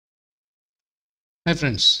Hi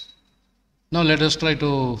friends, now let us try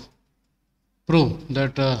to prove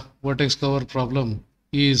that vertex cover problem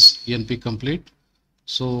is NP complete.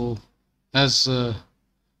 So as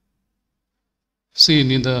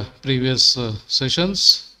seen in the previous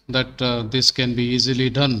sessions that this can be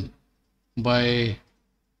easily done by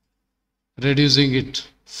reducing it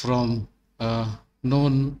from a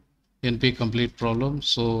known NP complete problem.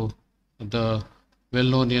 So the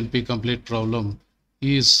well-known NP complete problem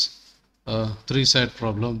is a three-side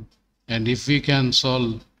problem, and if we can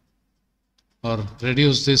solve or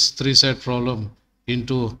reduce this three-side problem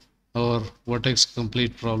into our vertex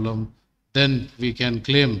complete problem, then we can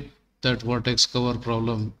claim that vertex cover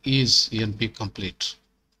problem is NP complete.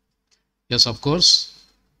 Yes, of course.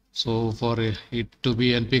 So for it to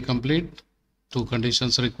be NP complete, two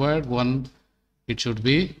conditions required. One, it should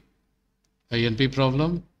be a NP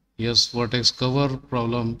problem. Yes, vertex cover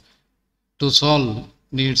problem to solve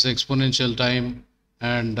needs exponential time,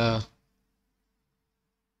 and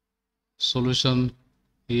solution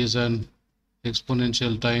is an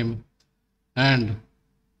exponential time, and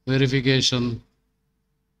verification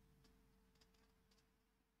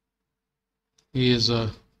is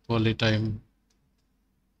a polytime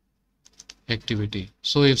activity.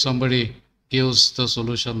 So if somebody gives the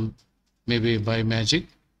solution maybe by magic,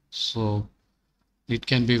 so it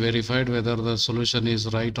can be verified whether the solution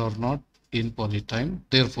is right or not in polytime.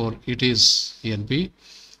 Therefore, it is NP.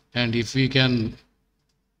 And if we can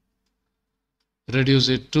reduce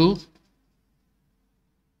it to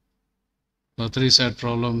a three-side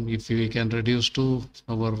problem, if we can reduce to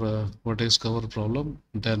our vertex cover problem,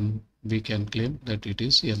 then we can claim that it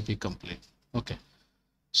is NP complete. Okay.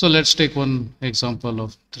 So let's take one example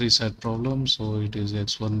of three-side problem. So it is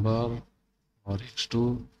x1 bar or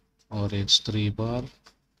x2 or x3 bar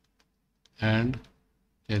and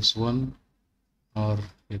x1 or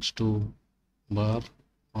x2 bar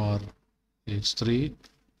or x3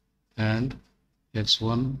 and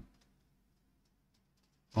x1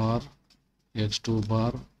 or x2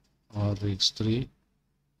 bar or x3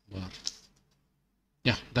 bar.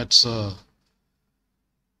 Yeah, that's a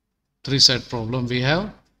three-side problem we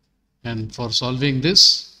have. And for solving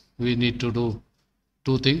this, we need to do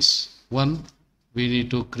two things. One, we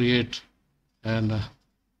need to create an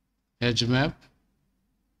edge map,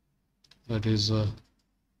 that is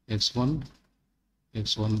x1,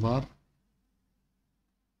 x1 bar,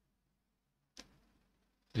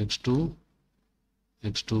 x2,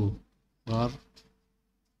 x2 bar,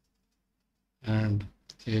 and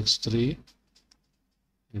x3,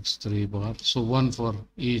 x3 bar. So one for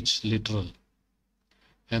each literal.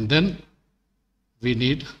 And then we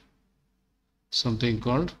need something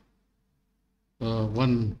called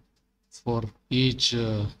one for each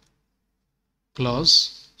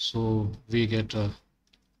clause. So we get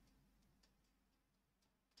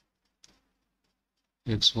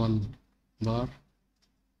x1 bar,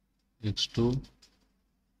 x2,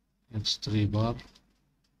 x3 bar,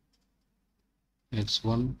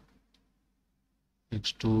 x1,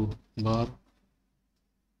 x2 bar,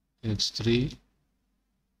 x3,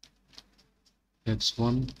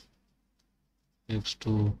 x1,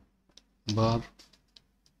 x2 bar,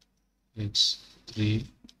 x3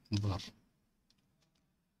 bar.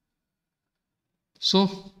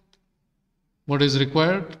 So what is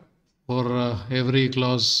required for every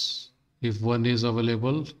clause? If one is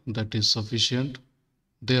available, that is sufficient.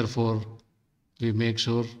 Therefore, we make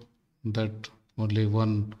sure that only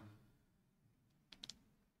one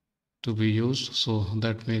to be used. So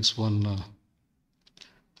that makes one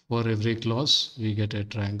for every clause we get a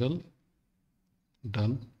triangle.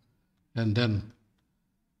 Done. And then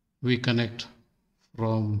we connect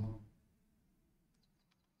from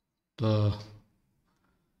the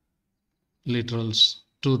literals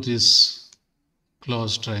to these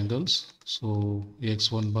clause triangles. So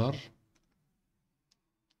x1 bar,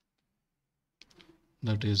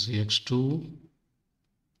 that is x2,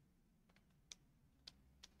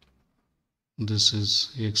 this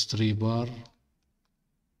is x3 bar,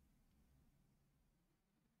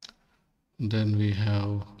 then we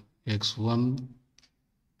have x1,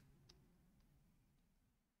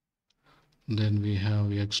 then we have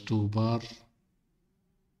x2 bar,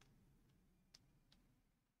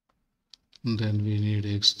 then we need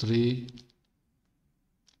x3,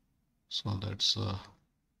 so that's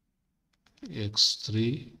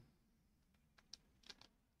x3,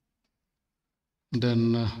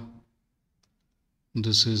 then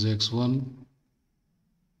this is x1,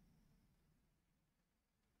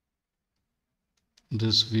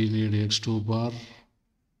 this we need x2 bar,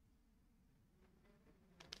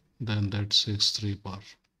 then that's x3 bar.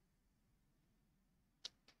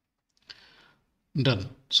 Done.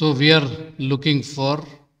 So we are looking for,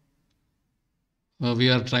 we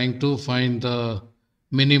are trying to find the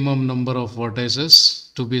minimum number of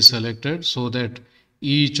vertices to be selected so that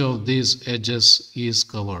each of these edges is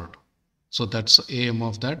covered. So that's the aim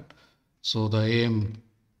of that. So the aim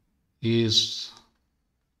is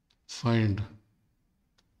find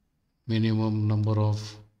minimum number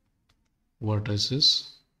of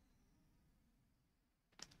vertices,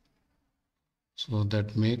 so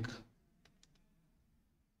that make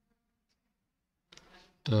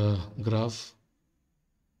the graph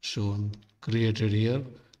shown created here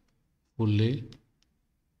fully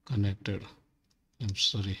connected. I'm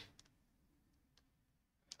sorry,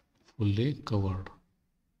 fully covered.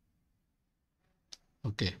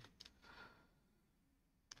 Okay.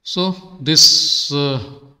 So this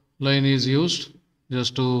line is used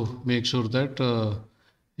just to make sure that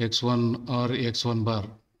x1 or x1 bar,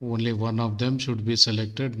 only one of them should be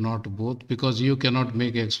selected, not both, because you cannot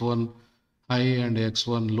make x1 high and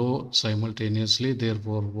x1 low simultaneously.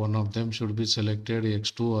 Therefore, one of them should be selected,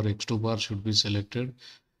 x2 or x2 bar should be selected,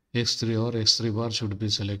 x3 or x3 bar should be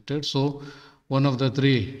selected. So one of the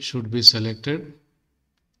three should be selected.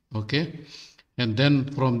 Okay. And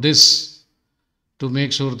then from this, to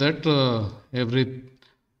make sure that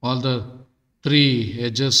all the three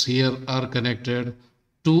edges here are connected,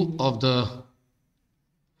 two of the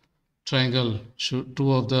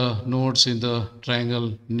two of the nodes in the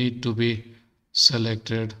triangle need to be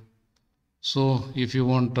selected. So if you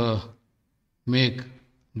want to make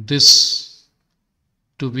this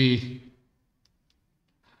to be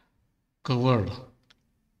covered,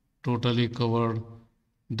 totally covered,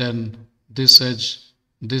 then this edge,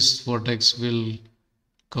 this vertex will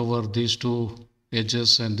cover these two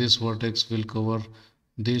edges and this vertex will cover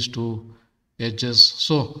these two edges.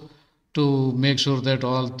 So to make sure that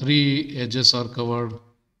all three edges are covered,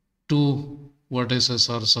 two vertices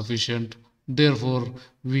are sufficient. Therefore,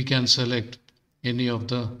 we can select any of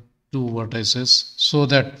the two vertices so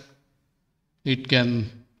that it can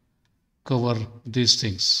cover these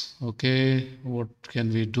things. Okay, what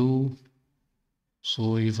can we do?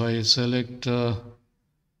 So if I select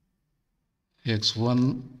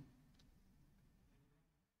x1,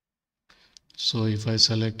 so if I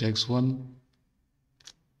select x1,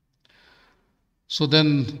 so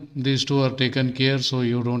then these two are taken care, so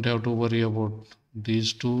you don't have to worry about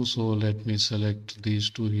these two. So let me select these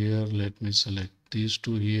two here, let me select these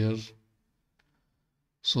two here.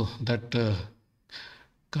 So that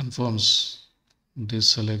confirms this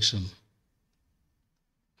selection.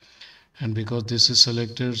 And because this is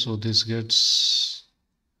selected, so this gets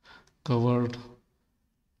covered,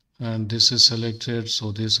 and this is selected,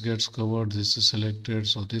 so this gets covered, this is selected,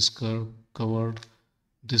 so this covered,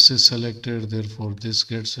 this is selected, therefore this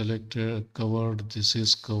gets selected, covered, this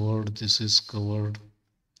is covered, this is covered.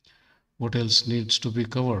 What else needs to be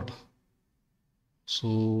covered?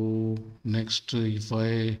 So next, if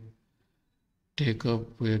I take up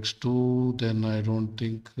x2, then I don't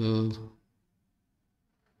think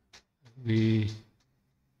we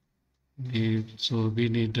need, so we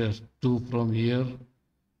need 2 from here.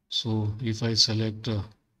 So if I select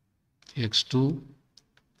x2,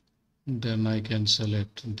 then I can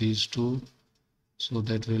select these two, so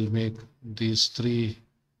that will make these three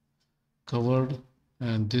covered,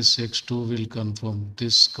 and this x2 will confirm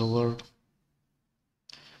this covered.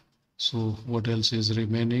 So what else is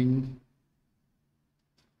remaining?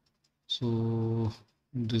 So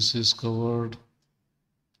this is covered,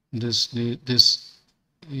 this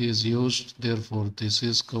is used, therefore this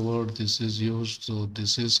is covered, this is used, so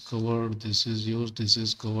this is covered, this is used, this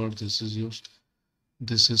is covered, this is used,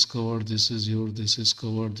 this is covered, this is used, this is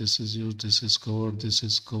covered, this is used, this is covered, this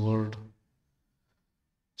is covered.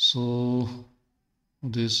 So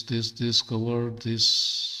this covered,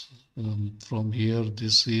 this from here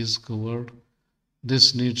this is covered,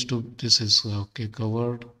 this needs to, this is okay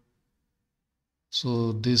covered.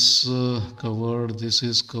 So this covered, this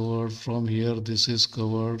is covered, from here this is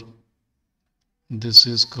covered, this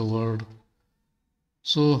is covered.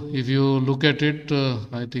 So if you look at it,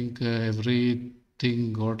 I think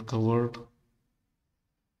everything got covered.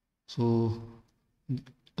 So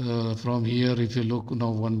from here, if you look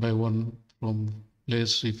now one by one from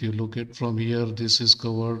place, if you look at from here, this is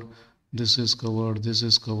covered, this is covered, this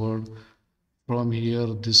is covered. From here,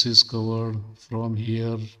 this is covered, from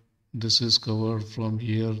here, this is covered, from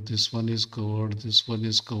here, this one is covered, this one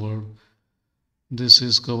is covered, this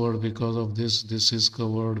is covered because of this is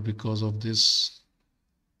covered because of this,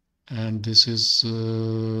 and this is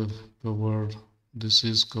covered, this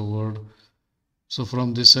is covered. So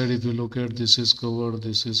from this side, if you look at, this is covered,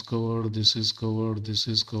 this is covered, this is covered, this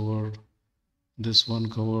is covered, this one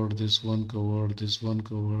covered, this one covered, this one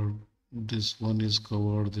covered, this one is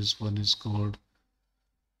covered, this one is covered.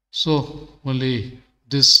 So only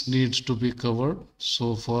this needs to be covered.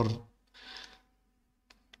 So for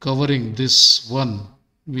covering this one,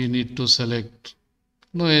 we need to select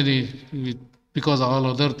no any, because all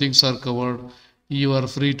other things are covered. You are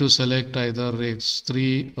free to select either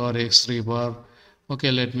x3 or x3 bar.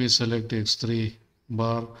 Okay, let me select x3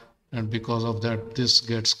 bar, and because of that this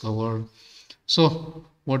gets covered. So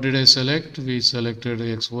what did I select? We selected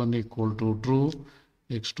x1 equal to true,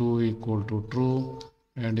 x2 equal to true,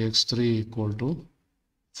 and x3 equal to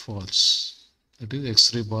false. That is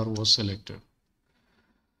x3 bar was selected.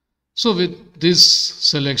 So with these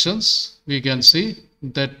selections, we can see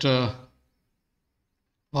that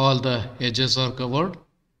all the edges are covered.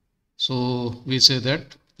 So we say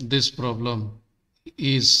that this problem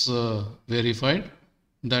is verified,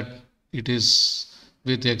 that it is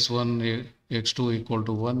with x1, x2 equal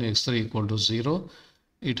to 1, x3 equal to 0.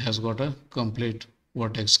 It has got a complete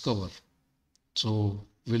vertex cover. So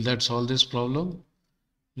will that solve this problem?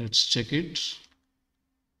 Let's check it.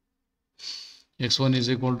 X1 is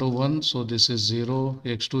equal to 1, so this is 0.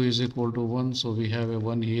 X2 is equal to 1, so we have a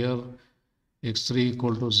 1 here. X3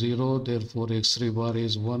 equal to 0, therefore x3 bar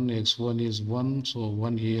is 1, x1 is 1, so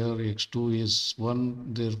 1 here, x2 is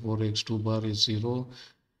 1, therefore x2 bar is 0,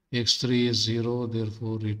 x3 is 0,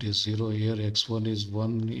 therefore it is 0 here, x1 is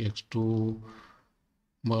 1, x2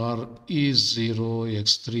 bar is 0,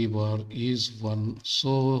 x3 bar is 1.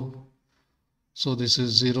 So this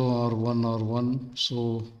is 0 or 1,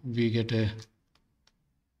 so we get a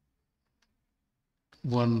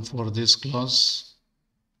 1 for this clause.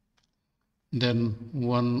 Then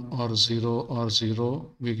 1 or 0,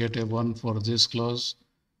 we get a 1 for this clause.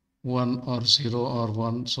 1 or 0 or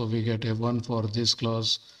 1, so we get a 1 for this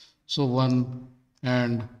clause. So 1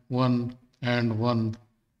 and 1 and 1,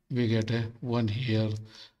 we get a 1 here.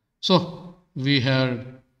 So we had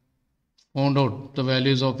found out the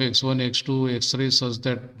values of x1, x2, x3 such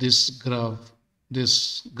that this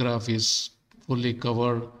graph is fully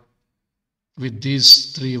covered with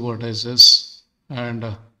these three vertices,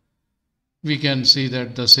 and we can see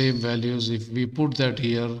that the same values, if we put that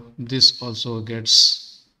here, this also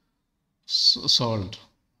gets solved.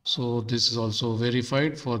 So this is also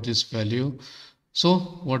verified for this value. So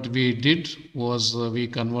what we did was we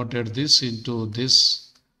converted this into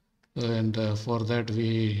this, and for that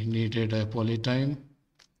we needed a polytime,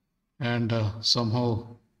 and somehow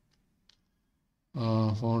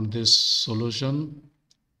found this solution.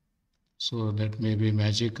 So that may be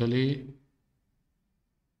magically,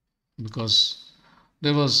 because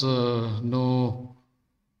there was no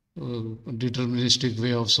deterministic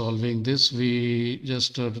way of solving this. We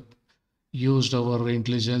just used our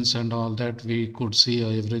intelligence and all that. We could see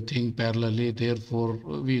everything parallelly, therefore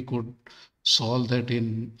we could solve that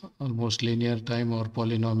in almost linear time or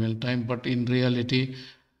polynomial time. But in reality,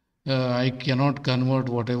 I cannot convert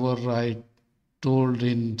whatever I told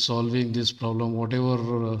in solving this problem,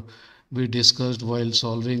 whatever we discussed while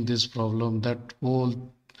solving this problem, that whole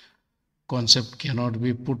concept cannot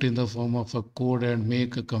be put in the form of a code and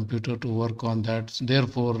make a computer to work on that.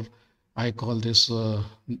 Therefore, I call this a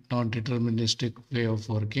non-deterministic way of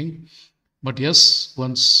working. But yes,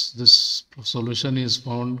 once this solution is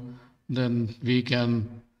found, then we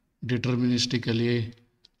can deterministically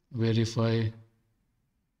verify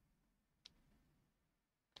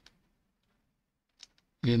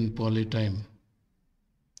in polytime.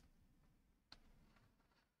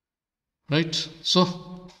 Right?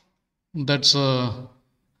 So that's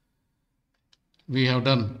we have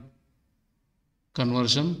done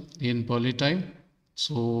conversion in polytime.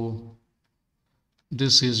 So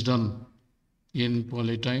this is done in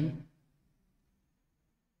polytime,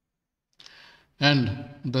 and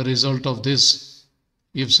the result of this,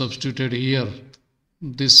 if substituted here,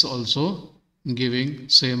 this also giving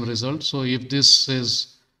same result. So if this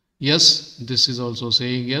says yes, this is also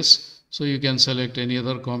saying yes. So you can select any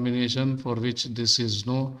other combination for which this is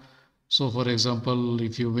no. So for example,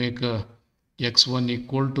 if you make x1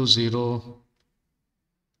 equal to 0,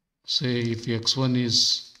 say if x1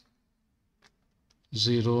 is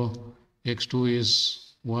 0, x2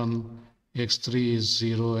 is 1, x3 is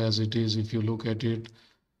 0, as it is if you look at it.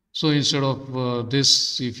 So instead of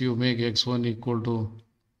this, if you make x1 equal to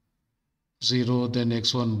 0, then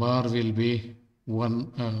x1 bar will be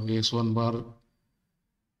 1, x1 bar,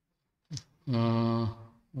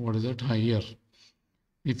 what is it, here.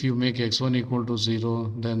 If you make x1 equal to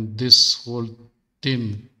 0, then this whole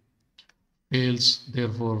thing fails,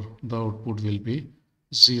 therefore the output will be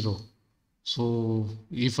 0. So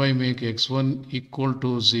if I make x1 equal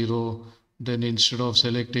to 0, then instead of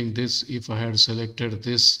selecting this, if I had selected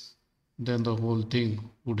this, then the whole thing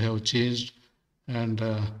would have changed, and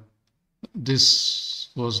this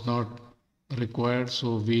was not required.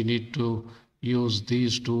 So we need to use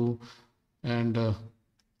these two, and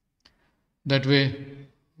that way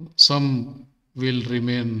some will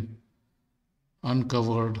remain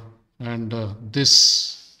uncovered, and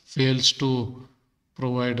this fails to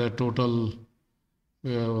provide a total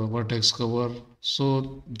vertex cover.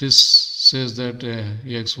 So this says that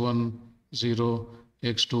x1 0,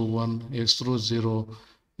 x2 1, x3 0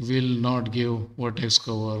 will not give vertex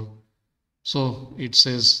cover. So it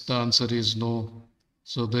says the answer is no.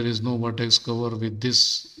 So there is no vertex cover with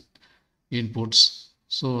this inputs.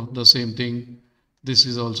 So the same thing this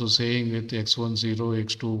is also saying with x1 0,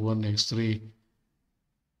 x2 1, x3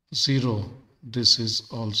 0. This is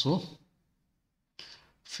also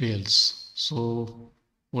fails. So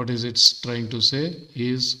what is it trying to say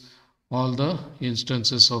is all the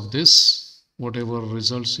instances of this, whatever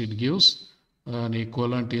results it gives, an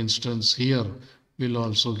equivalent instance here will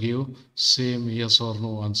also give same yes or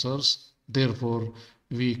no answers. Therefore,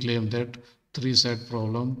 we claim that three-set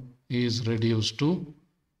problem is reduced to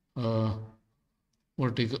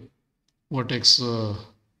vertex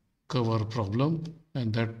cover problem,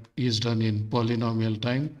 and that is done in polynomial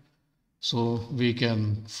time. So we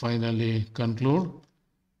can finally conclude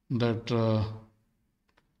that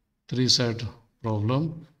three-set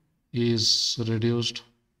problem is reduced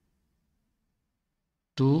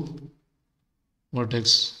to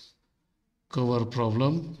vertex cover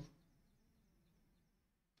problem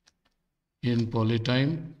in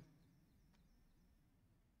polytime,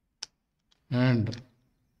 and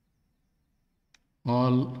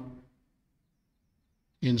all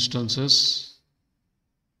instances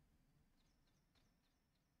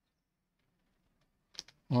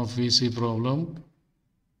of VC problem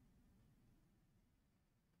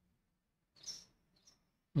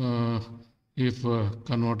if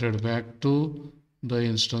converted back to the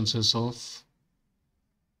instances of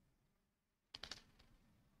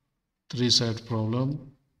three-set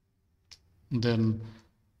problem, then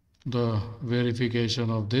the verification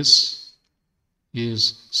of this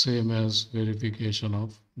is same as verification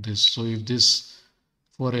of this. So if this,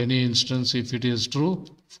 for any instance, if it is true,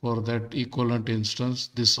 for that equivalent instance,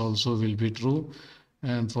 this also will be true.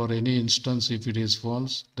 And for any instance, if it is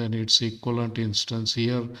false, then its equivalent instance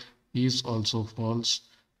here is also false.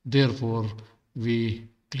 Therefore, we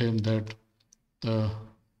claim that the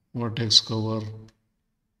vertex cover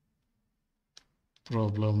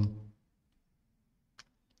problem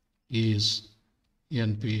is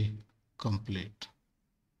NP complete.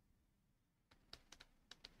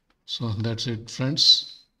 So that's it,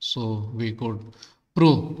 friends. So we could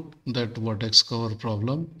prove that vertex cover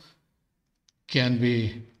problem can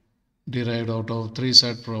be derived out of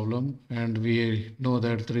three-set problem, and we know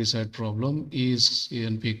that three-set problem is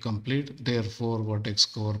NP complete. Therefore, vertex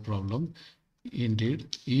cover problem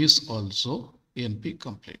indeed is also NP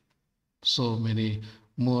complete. So many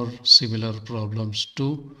more similar problems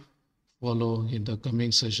to follow in the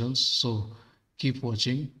coming sessions. So keep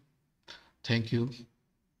watching. Thank you.